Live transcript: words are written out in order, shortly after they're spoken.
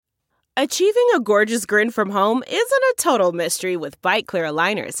Achieving a gorgeous grin from home isn't a total mystery with Bite Clear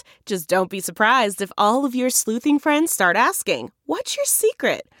aligners. Just don't be surprised if all of your sleuthing friends start asking, "What's your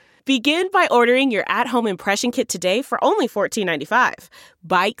secret?" Begin by ordering your at-home impression kit today for only $14.95.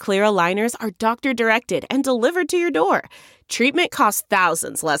 Bite Clear aligners are doctor-directed and delivered to your door. Treatment costs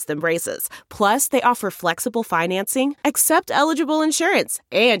thousands less than braces. Plus, they offer flexible financing, accept eligible insurance,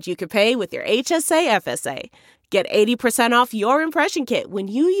 and you can pay with your HSA FSA. Get 80% off your impression kit when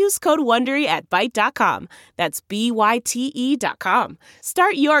you use code WONDERY at Byte.com. That's BYTE.com.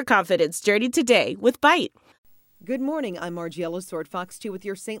 Start your confidence journey today with Byte. Good morning, I'm Margiela Sword Fox 2 with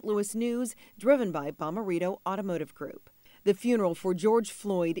your St. Louis news, driven by Bomarito Automotive Group. The funeral for George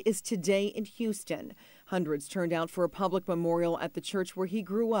Floyd is today in Houston. Hundreds turned out for a public memorial at the church where he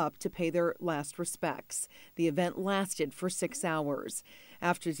grew up to pay their last respects. The event lasted for 6 hours.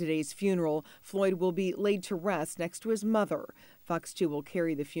 After today's funeral, Floyd will be laid to rest next to his mother. Fox 2 will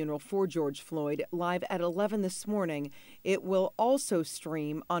carry the funeral for George Floyd live at 11 this morning. It will also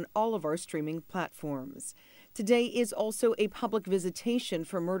stream on all of our streaming platforms. Today is also a public visitation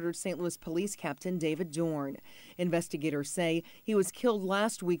for murdered St. Louis Police Captain David Dorn. Investigators say he was killed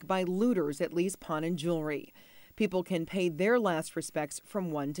last week by looters at Lee's Pawn and Jewelry. People can pay their last respects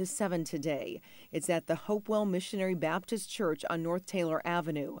from 1 to 7 today. It's at the Hopewell Missionary Baptist Church on North Taylor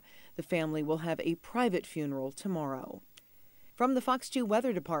Avenue. The family will have a private funeral tomorrow. From the Fox 2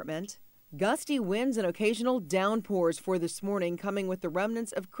 Weather Department, gusty winds and occasional downpours for this morning, coming with the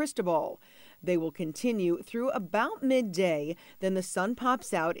remnants of Cristobal. They will continue through about midday. Then the sun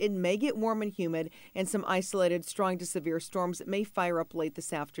pops out. It may get warm and humid, and some isolated strong to severe storms may fire up late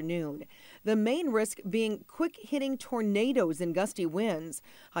this afternoon. The main risk being quick-hitting tornadoes and gusty winds.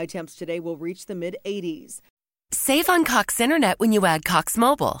 High temps today will reach the mid-80s. Save on Cox Internet when you add Cox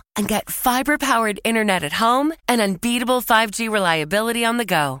Mobile and get fiber-powered internet at home and unbeatable 5G reliability on the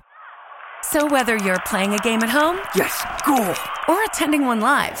go. So whether you're playing a game at home, yes, cool, or attending one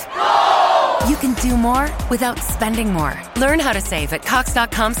live, you can do more without spending more. Learn how to save at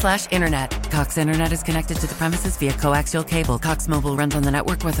cox.com/internet. Cox Internet is connected to the premises via coaxial cable. Cox Mobile runs on the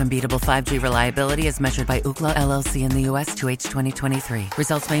network with unbeatable 5G reliability as measured by Ookla LLC in the U.S. to H 2023.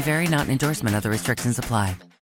 Results may vary, not an endorsement. Other restrictions apply.